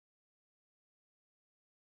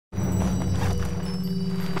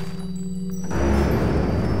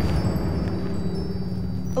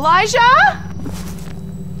Elijah?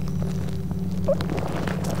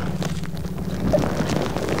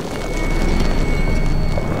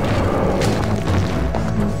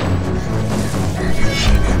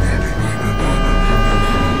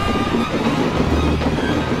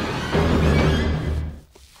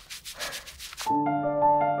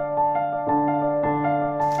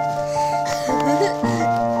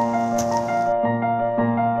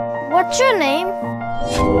 What's your name?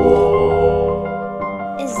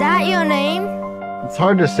 Is that your name? It's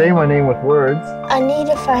hard to say my name with words. I need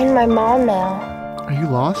to find my mom now. Are you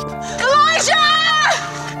lost? Elijah!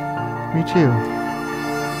 Me too.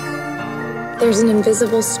 There's an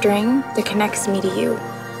invisible string that connects me to you.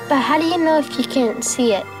 But how do you know if you can't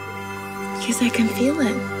see it? Because I can feel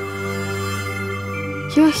it.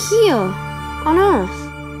 You're here, on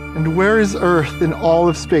Earth. And where is Earth in all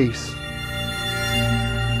of space?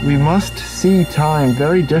 We must see time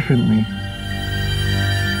very differently.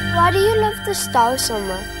 Why do you love the stars so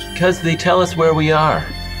much? Because they tell us where we are.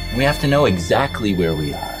 We have to know exactly where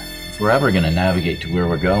we are if we're ever going to navigate to where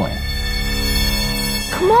we're going.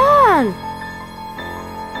 Come on!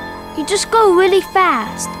 You just go really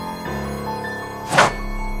fast.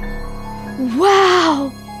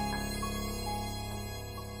 Wow!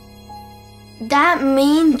 That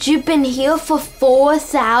means you've been here for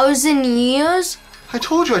 4,000 years? I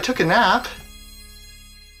told you I took a nap.